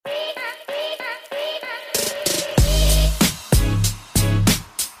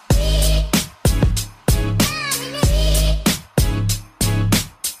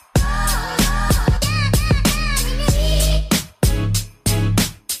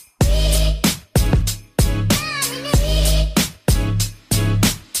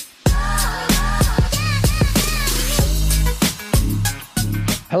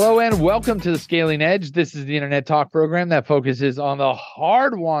welcome to the Scaling Edge. This is the internet talk program that focuses on the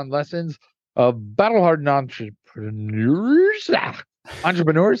hard-won lessons of battle-hardened entrepreneurs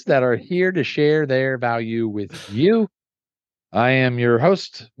that are here to share their value with you. I am your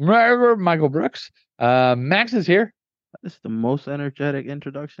host, Michael Brooks. Max is here. This is the most energetic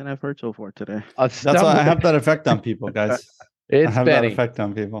introduction I've heard so far today. That's why I have that effect on people, guys. It's I have Benny. that effect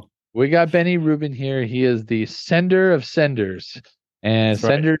on people. We got Benny Rubin here. He is the sender of senders. And That's right.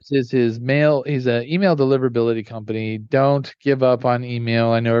 Senders is his mail. He's an email deliverability company. Don't give up on email.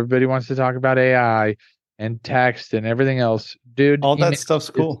 I know everybody wants to talk about AI and text and everything else. Dude, all that stuff's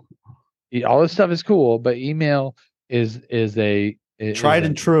cool. All this stuff is cool, but email is tried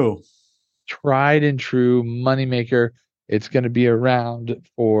and true moneymaker. It's going to be around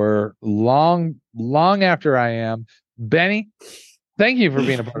for long after I am. Benny, thank you for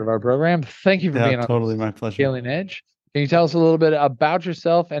being a part of our program. Thank you for being totally my pleasure. Scaling Edge. Can you tell us a little bit about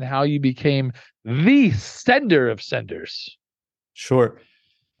yourself and how you became the sender of senders? Sure.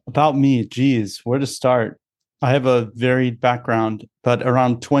 About me, geez, where to start? I have a varied background, but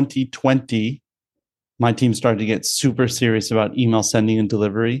around 2020, my team started to get super serious about email sending and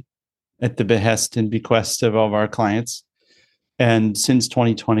delivery at the behest and bequest of all of our clients. And since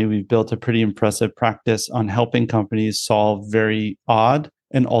 2020, we've built a pretty impressive practice on helping companies solve very odd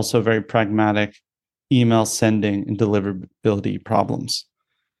and also very pragmatic email sending and deliverability problems.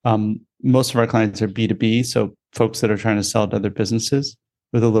 Most of our clients are B2B, so folks that are trying to sell to other businesses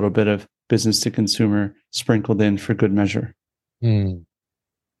with a little bit of business to consumer sprinkled in for good measure.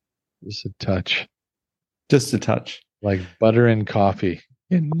 Just a touch. Just a touch. Like butter and coffee.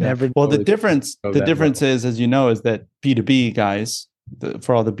 Well, the difference is, as you know, is that B2B guys,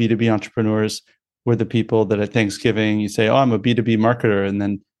 for all the B2B entrepreneurs, we're the people that at Thanksgiving, you say, oh, I'm a B2B marketer. And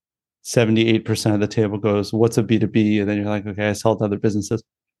then 78% of the table goes, what's a B2B? And then you're like, okay, I sell to other businesses.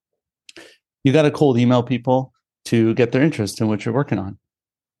 You got to cold email people to get their interest in what you're working on.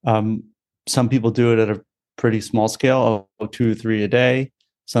 Some people do it at a pretty small scale, 2, 3 a day.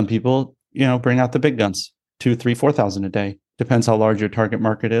 Some people, bring out the big guns, 2, 3, 4,000 a day. Depends how large your target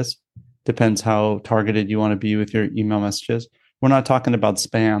market is. Depends how targeted you want to be with your email messages. We're not talking about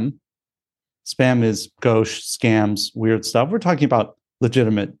spam. Spam is gauche, scams, weird stuff. We're talking about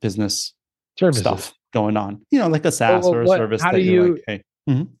legitimate business stuff going on, like a SaaS or a service. How do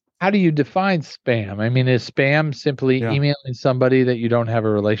you define spam? I mean, is spam simply emailing somebody that you don't have a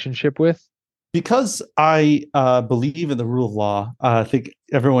relationship with? Because I believe in the rule of law, I think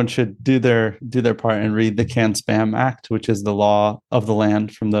everyone should do their part and read the Can Spam Act, which is the law of the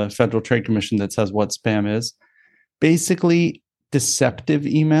land from the Federal Trade Commission that says what spam is. Basically, deceptive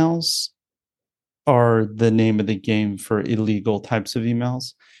emails are the name of the game for illegal types of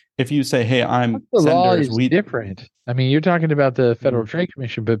emails. If you say, hey, I'm the law is different. I mean, you're talking about the Federal Trade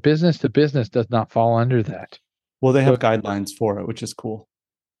Commission, but business to business does not fall under that. Well, they have guidelines for it, which is cool.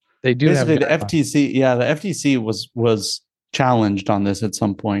 They do Basically, have the FTC. Yeah, the FTC was challenged on this at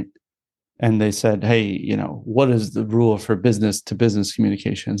some point, and they said, hey, what is the rule for business to business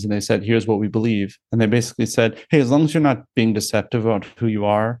communications? And they said, here's what we believe. And they basically said, hey, as long as you're not being deceptive about who you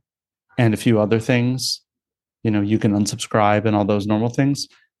are, and a few other things, you can unsubscribe and all those normal things,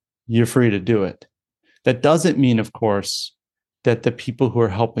 you're free to do it. That doesn't mean, of course, that the people who are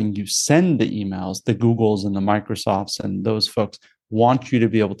helping you send the emails, the Googles and the Microsofts and those folks, want you to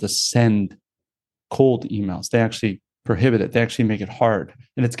be able to send cold emails. They actually prohibit it. They actually make it hard.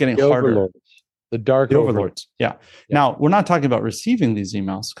 And it's getting harder. The dark overlords. Yeah. Now, we're not talking about receiving these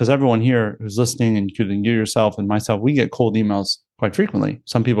emails, because everyone here who's listening, including you yourself and myself, we get cold emails quite frequently.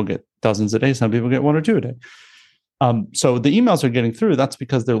 Some people get dozens a day. Some people get 1 or 2 a day. So the emails are getting through. That's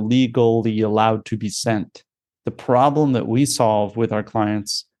because they're legally allowed to be sent. The problem that we solve with our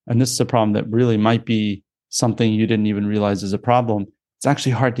clients, and this is a problem that really might be something you didn't even realize is a problem, it's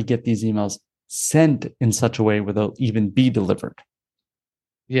actually hard to get these emails sent in such a way where they'll even be delivered.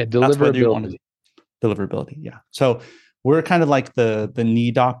 Yeah, deliverability. Deliverability, yeah. So we're kind of like the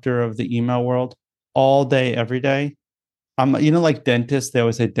knee doctor of the email world, all day, every day. Like dentists, they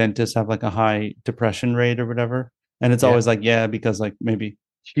always say dentists have like a high depression rate or whatever. And it's always like, because like maybe,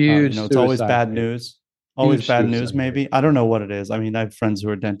 it's always bad news. Always bad news, maybe. I don't know what it is. I mean, I have friends who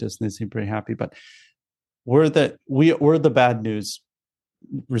are dentists and they seem pretty happy, but we're the bad news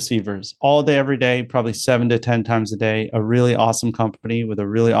receivers all day, every day, probably 7 to 10 times a day. A really awesome company with a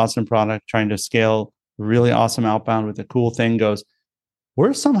really awesome product trying to scale really awesome outbound with a cool thing goes,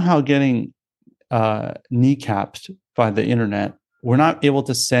 we're somehow getting kneecapped by the internet. We're not able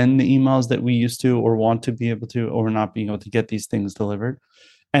to send the emails that we used to or want to be able to, or we're not being able to get these things delivered.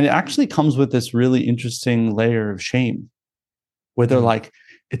 And it actually comes with this really interesting layer of shame where they're like,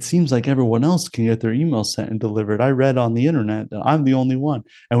 it seems like everyone else can get their email sent and delivered. I read on the internet that I'm the only one.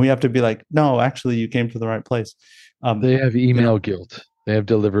 And we have to be like, no, actually, you came to the right place. They have email guilt. They have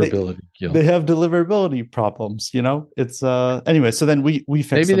deliverability guilt. They have deliverability problems. It's anyway. So then we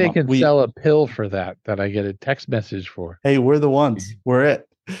fix Maybe them they up. can sell a pill for that I get a text message for. Hey, we're the ones. We're it.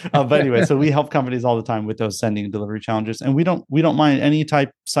 But anyway, so we help companies all the time with those sending and delivery challenges, and we don't mind any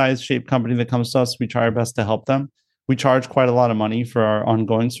type, size, shape company that comes to us. We try our best to help them. We charge quite a lot of money for our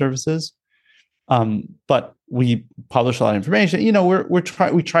ongoing services, but we publish a lot of information.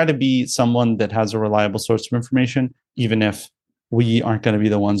 We try to be someone that has a reliable source of information, even if we aren't going to be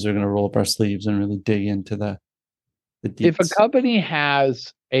the ones that are going to roll up our sleeves and really dig into the deets. If a company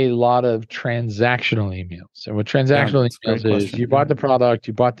has a lot of transactional emails, and what transactional emails is, you bought the product,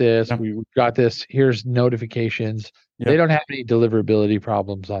 you bought this, we got this, here's notifications. They don't have any deliverability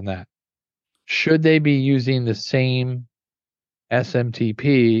problems on that. Should they be using the same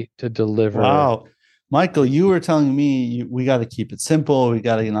SMTP to deliver? Wow. Michael, you were telling me we got to keep it simple. We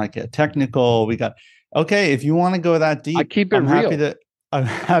got to not get technical. Okay, if you want to go that deep, I keep it real. I'm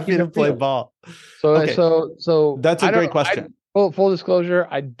happy to play ball. So that's a great question. Full disclosure,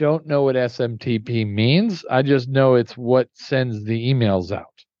 I don't know what SMTP means. I just know it's what sends the emails out.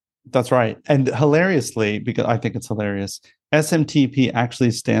 That's right. And hilariously, because I think it's hilarious, SMTP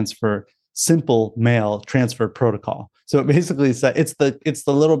actually stands for Simple Mail Transfer Protocol. So it basically says it's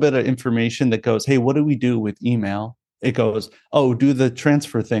the little bit of information that goes, hey, what do we do with email? It goes, oh, do the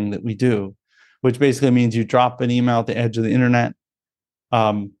transfer thing that we do, which basically means you drop an email at the edge of the internet,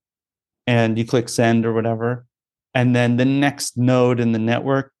 and you click send or whatever. And then the next node in the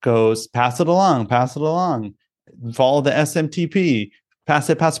network goes, pass it along, follow the SMTP, pass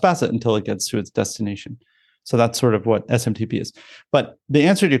it until it gets to its destination. So that's sort of what SMTP is. But the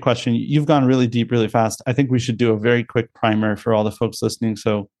answer to your question, you've gone really deep, really fast. I think we should do a very quick primer for all the folks listening,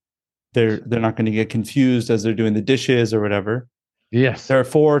 so they're not going to get confused as they're doing the dishes or whatever. Yes. There are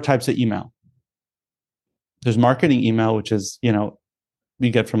 4 types of email. There's marketing email, which is, you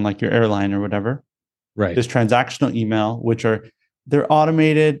get from like your airline or whatever. Right. There's transactional email, which they're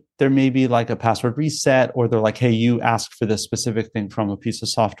automated. There may be like a password reset, or they're like, hey, you asked for this specific thing from a piece of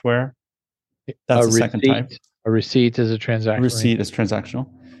software. That's the second type. A receipt is a transactional. A receipt is transactional.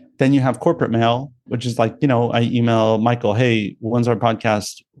 Then you have corporate mail, which is like, I email Michael, hey, when's our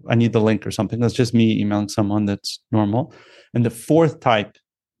podcast? I need the link or something. That's just me emailing someone. That's normal. And the 4th type,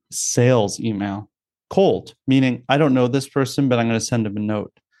 sales email, cold, meaning I don't know this person, but I'm going to send them a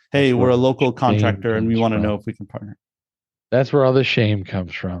note. Hey, we're a local contractor and we want to know if we can partner. That's where all the shame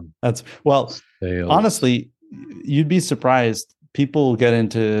comes from. Sales. Honestly, you'd be surprised. People get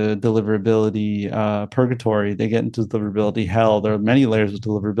into deliverability purgatory. They get into deliverability hell. There are many layers of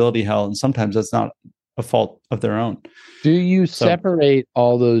deliverability hell, and sometimes that's not a fault of their own. Do you separate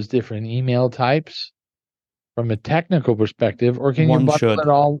all those different email types from a technical perspective, or can you bundle it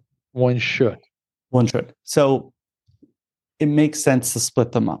all? One should. So it makes sense to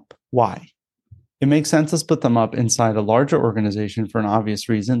split them up. Why? It makes sense to split them up inside a larger organization for an obvious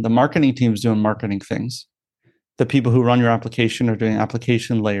reason. The marketing team is doing marketing things. The people who run your application are doing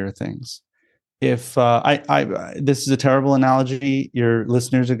application layer things. If this is a terrible analogy, your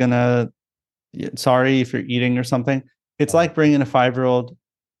listeners are gonna, sorry if you're eating or something. It's like bringing a 5-year-old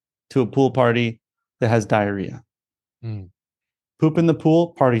to a pool party that has diarrhea. Poop in the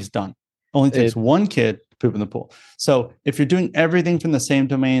pool, party's done. Only takes one kid to poop in the pool. So if you're doing everything from the same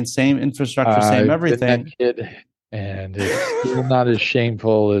domain, same infrastructure, same everything. And it's still not as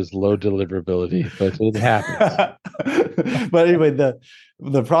shameful as low deliverability, but it happens. But anyway,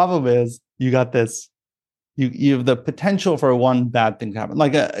 the problem is you got this. You have the potential for one bad thing to happen.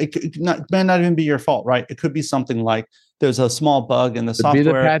 Like it may not even be your fault, right? It could be something like there's a small bug in the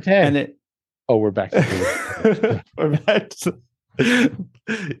software, and it. Oh, we're back to we're back to.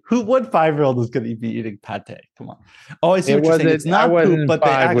 What 5-year-old is going to be eating pate? Come on. Oh, I see what you're saying. It's not poop, but they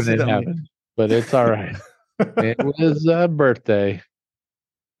accidentally. Happened, but it's all right. It was a birthday.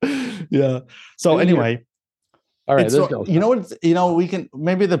 Yeah. So anyway, all right. Let's go. You know what? We can,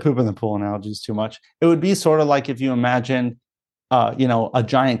 maybe the poop in the pool analogy is too much. It would be sort of like if you imagine, a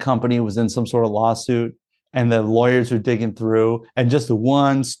giant company was in some sort of lawsuit, and the lawyers are digging through, and just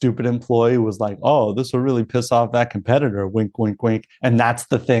one stupid employee was like, "Oh, this will really piss off that competitor." Wink, wink, wink. And that's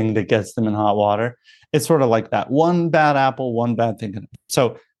the thing that gets them in hot water. It's sort of like that. One bad apple, one bad thing.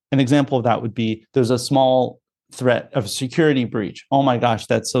 So an example of that would be there's a small threat of security breach. Oh my gosh,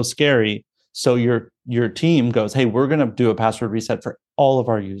 that's so scary. So your team goes, hey, we're going to do a password reset for all of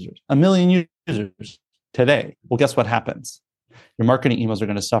our users, 1 million users today. Well, guess what happens? Your marketing emails are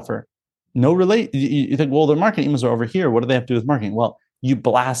going to suffer. You think, well, their marketing emails are over here. What do they have to do with marketing? Well, you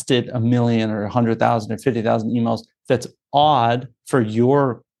blasted 1 million or 100,000 or 50,000 emails. That's odd for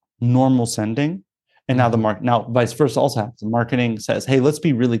your normal sending. And now now vice versa also happens. Marketing says, hey, let's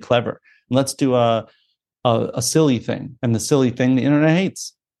be really clever. Let's do a silly thing. And the silly thing the internet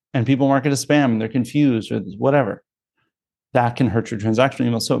hates. And people mark it as spam and they're confused or whatever. That can hurt your transactional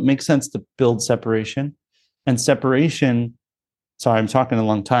email. So it makes sense to build separation. And separation, sorry, I'm talking a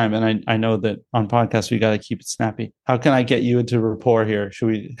long time. And I know that on podcasts, we got to keep it snappy. How can I get you into rapport here? Should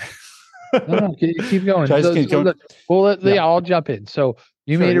we? No, keep going. I'll jump in. So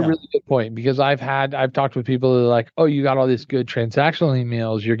you made a really good point, because I've talked with people that are like, oh, you got all these good transactional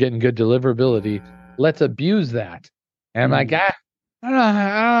emails, you're getting good deliverability. Let's abuse that. And I'm like, I don't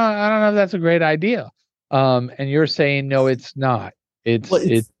know if that's a great idea. And you're saying, no, it's not. It's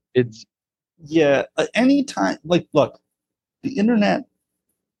anytime, like, look, the internet,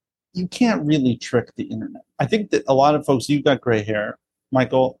 you can't really trick the internet. I think that a lot of folks, you've got gray hair,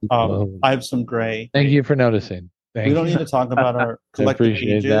 Michael. I have some gray. Thank you for noticing. We don't need to talk about our collective ages. I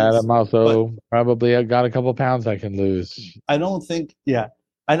appreciate that. I'm also probably I've got a couple pounds I can lose. I don't think we're.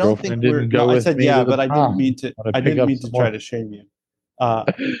 No, I said but I didn't mean to. I didn't mean to try to shame you.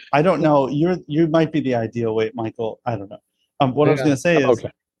 I don't know. You might be the ideal weight, Michael. I don't know. What I was going to say is,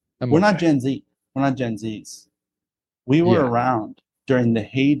 we're not Gen Z. We're not Gen Zs. We were around during the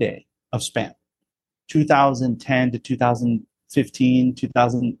heyday of spam, 2010 to 2015,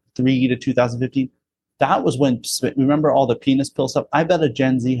 2003 to 2015. That was when, remember all the penis pill stuff? I bet a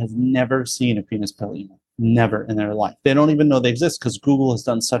Gen Z has never seen a penis pill email. Never in their life. They don't even know they exist, because Google has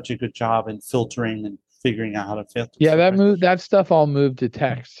done such a good job in filtering and figuring out how to filter. Yeah, that stuff all moved to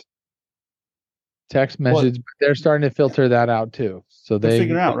text message. They're starting to filter that out too. So they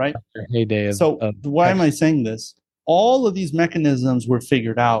figure out, right? Heyday. Why am I saying this? All of these mechanisms were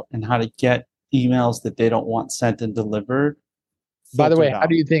figured out, and how to get emails that they don't want sent and delivered. By the way, how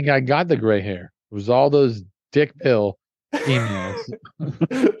do you think I got the gray hair? It was all those dick pill emails.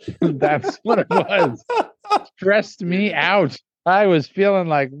 That's what it was. Stressed me out. I was feeling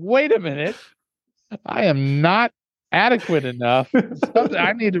like, wait a minute, I am not adequate enough.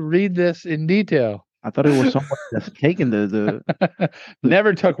 I need to read this in detail. I thought it was someone that's taken the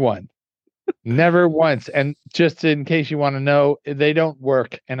Never took one. Never once. And just in case you want to know, they don't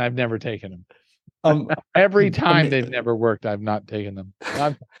work, and I've never taken them. Every time they've never worked, I've not taken them.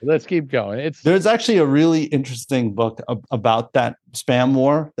 Let's keep going. There's actually a really interesting book about that spam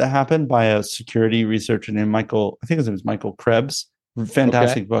war that happened by a security researcher named Michael. I think his name is Michael Krebs.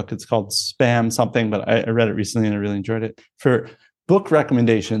 Fantastic book. It's called Spam something, but I read it recently and I really enjoyed it. For book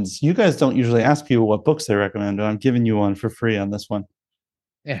recommendations, you guys don't usually ask people what books they recommend, but I'm giving you one for free on this one.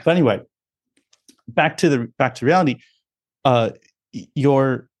 Yeah. But anyway, back to reality.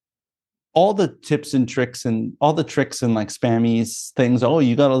 All the tips and tricks and all the tricks and like spammy things. Oh,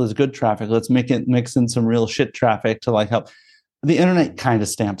 you got all this good traffic. Let's mix in some real shit traffic to like help. The internet kind of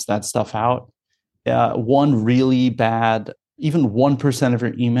stamps that stuff out. One really bad, even 1% of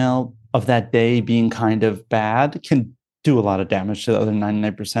your email of that day being kind of bad can do a lot of damage to the other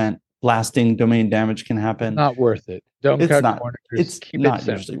 99%. Lasting domain damage can happen. Not worth it. It's not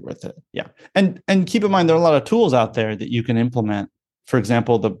usually worth it. Yeah. And keep in mind, there are a lot of tools out there that you can implement. For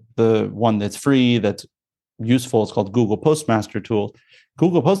example, the one that's free, that's useful, is called Google Postmaster Tool.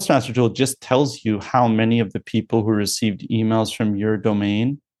 Google Postmaster Tool just tells you how many of the people who received emails from your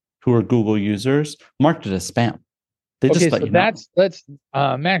domain who are Google users marked it as spam. They just let you know. Let's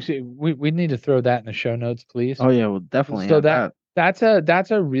actually we need to throw that in the show notes, please. Oh yeah, well definitely. So that's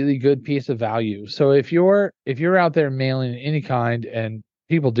a really good piece of value. So if you're out there mailing any kind, and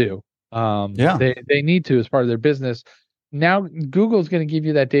people do, they need to as part of their business. Now Google's going to give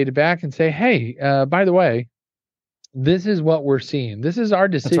you that data back and say, hey, by the way, this is what we're seeing. This is our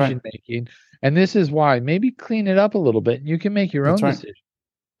decision making, and this is why. Maybe clean it up a little bit, and you can make your own decision.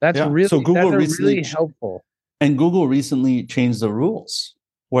 That's really helpful. And Google recently changed the rules,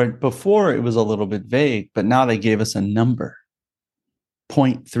 where before it was a little bit vague, but now they gave us a number,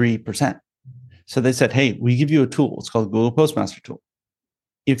 0.3%. So they said, hey, we give you a tool. It's called Google Postmaster Tool.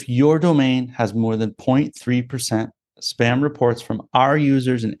 If your domain has more than 0.3% spam reports from our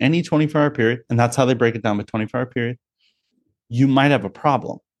users in any 24-hour period, and that's how they break it down by 24-hour period, you might have a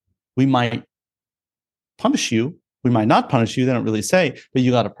problem. We might punish you. We might not punish you. They don't really say, but you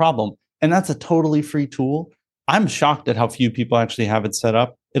got a problem. And that's a totally free tool. I'm shocked at how few people actually have it set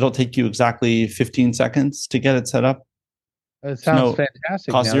up. It'll take you exactly 15 seconds to get it set up. It sounds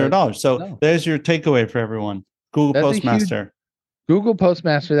fantastic. Costs $0. So there's your takeaway for everyone. Google Postmaster. Google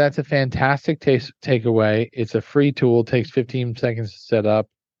Postmaster, that's a fantastic takeaway. It's a free tool. It takes 15 seconds to set up.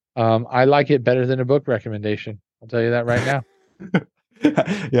 I like it better than a book recommendation. I'll tell you that right now.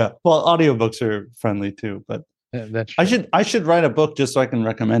 Yeah. Well, audiobooks are friendly too, but That's true. I should write a book just so I can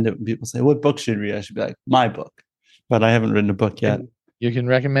recommend it when people say, what book should you read? I should be like, my book. But I haven't written a book yet. And you can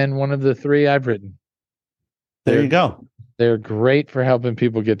recommend one of the 3 I've written. There you go. They're great for helping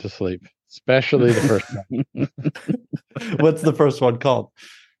people get to sleep, especially the first one. What's the first one called?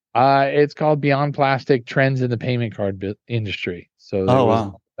 It's called Beyond Plastic: Trends in the Payment Card Industry. So there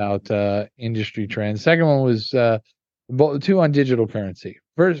was about industry trends. Second one was 2 on digital currency.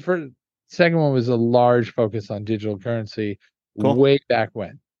 Second one was a large focus on digital currency way back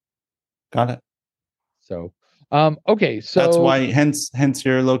when. Got it. So, okay. So that's why, hence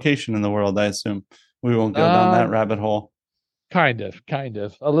your location in the world, I assume. We won't go down that rabbit hole. Kind of,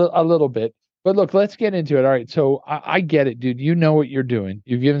 a little bit. But look, let's get into it. All right. So I get it, dude. You know what you're doing.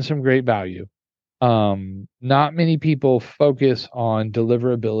 You've given some great value. Not many people focus on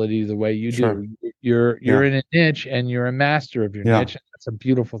deliverability the way you do. You're in a niche and you're a master of your niche. And that's a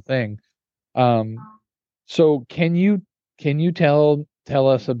beautiful thing. So can you tell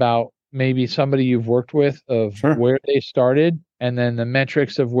us about maybe somebody you've worked with of where they started and then the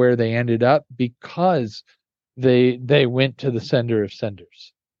metrics of where they ended up because they went to the sender of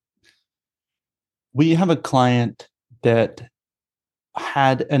senders? We have a client that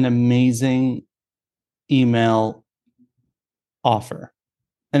had an amazing email offer.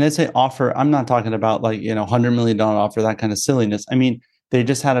 And I say offer, I'm not talking about like, $100 million offer, that kind of silliness. I mean, they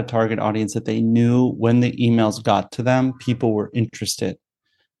just had a target audience that they knew when the emails got to them, people were interested.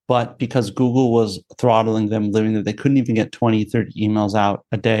 But because Google was throttling them, living that they couldn't even get 20, 30 emails out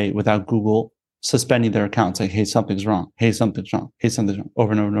a day without Google suspending their accounts. Like, hey, something's wrong. Hey, something's wrong. Hey, something's wrong.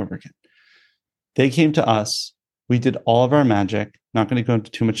 Over and over and over again. They came to us. We did all of our magic. Not going to go into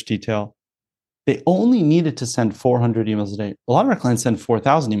too much detail. They only needed to send 400 emails a day. A lot of our clients send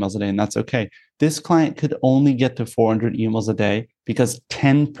 4,000 emails a day, and that's okay. This client could only get to 400 emails a day because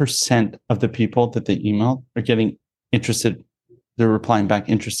 10% of the people that they emailed are getting interested. They're replying back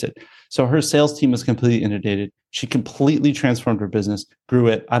interested. So her sales team was completely inundated. She completely transformed her business, grew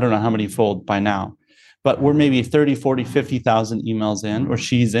it. I don't know how many fold by now, but we're maybe 30, 40, 50,000 emails in, or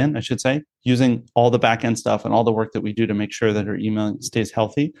she's in, I should say, using all the back end stuff and all the work that we do to make sure that her email stays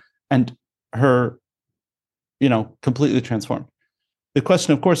healthy. And her, completely transformed. The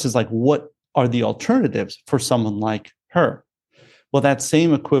question, of course, is like, what are the alternatives for someone like her? Well, that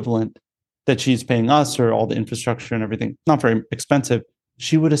same equivalent that she's paying us, or all the infrastructure and everything, not very expensive,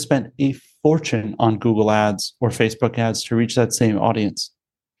 she would have spent a fortune on Google ads or Facebook ads to reach that same audience.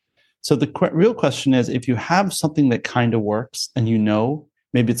 So the real question is, if you have something that kind of works and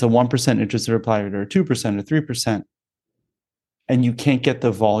maybe it's a 1% interested reply rate or 2% or 3%, and you can't get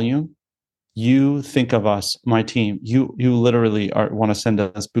the volume, you think of us, my team, you literally want to send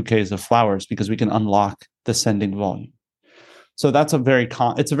us bouquets of flowers because we can unlock the sending volume. So that's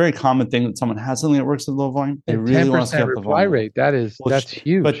it's a very common thing that someone has something that works at low volume. They really want to get the reply volume. rate. That's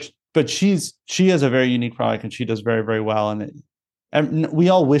huge. But she has a very unique product and she does very, very well. And we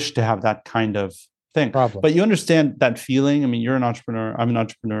all wish to have that kind of thing. But you understand that feeling. I mean, you're an entrepreneur. I'm an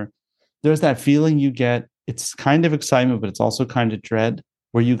entrepreneur. There's that feeling you get. It's kind of excitement, but it's also kind of dread,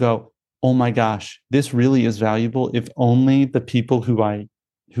 where you go, oh my gosh, this really is valuable. If only the people who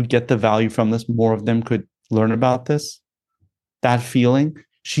get the value from this, more of them could learn about this. That feeling,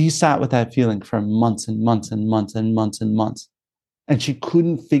 she sat with that feeling for months and months and months and months and months. And she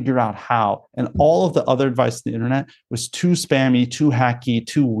couldn't figure out how. And all of the other advice on the internet was too spammy, too hacky,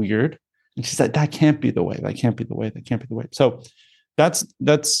 too weird. And she said, that can't be the way. That can't be the way. That can't be the way. So that's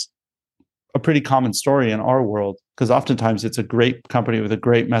a pretty common story in our world, because oftentimes it's a great company with a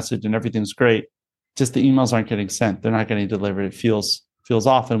great message and everything's great. Just the emails aren't getting sent. They're not getting delivered. It feels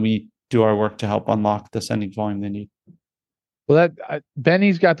off. And we do our work to help unlock the sending volume they need. Well,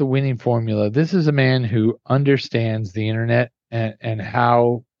 Benny's got the winning formula. This is a man who understands the internet and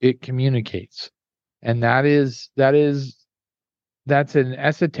how it communicates. And that's an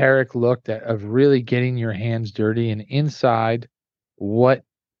esoteric look of really getting your hands dirty and inside what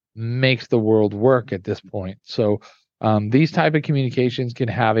makes the world work at this point. So these type of communications can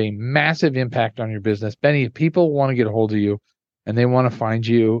have a massive impact on your business. Benny, if people want to get a hold of you and they want to find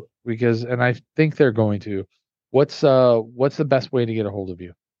you, and I think they're going to, what's the best way to get a hold of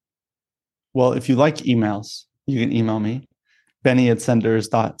you? Well, if you like emails, you can email me,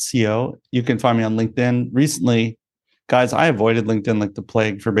 benny@senders.co. You can find me on LinkedIn. Recently, guys, I avoided LinkedIn like the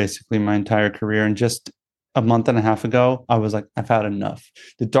plague for basically my entire career. And just a month and a half ago, I was like, I've had enough.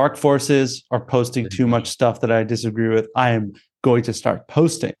 The dark forces are posting too much stuff that I disagree with. I am going to start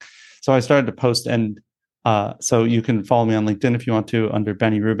posting. So I started to post, and so you can follow me on LinkedIn if you want to, under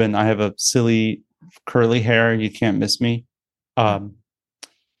Benny Rubin. I have a silly curly hair. You can't miss me.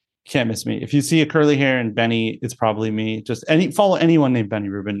 can't miss me. If you see a curly hair and Benny, it's probably me. Just follow anyone named Benny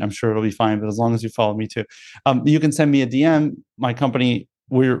Rubin. I'm sure it'll be fine. But as long as you follow me too, you can send me a DM. My company,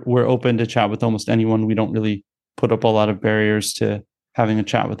 we're open to chat with almost anyone. We don't really put up a lot of barriers to having a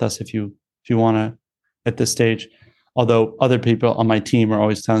chat with us if you want to at this stage. Although other people on my team are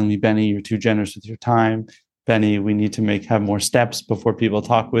always telling me, Benny, you're too generous with your time. Benny, we need to have more steps before people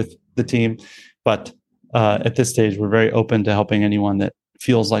talk with the team. But at this stage, we're very open to helping anyone that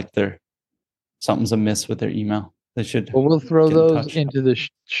feels like something's amiss with their email. They should. Well, we'll throw those into the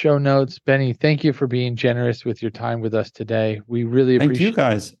show notes. Benny, thank you for being generous with your time with us today. We really appreciate. Thank you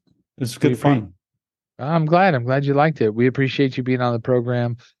guys. It was good fun. I'm glad you liked it. We appreciate you being on the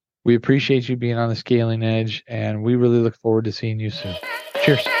program. We appreciate you being on the Scaling Edge, and we really look forward to seeing you soon.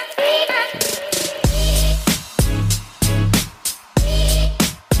 Cheers.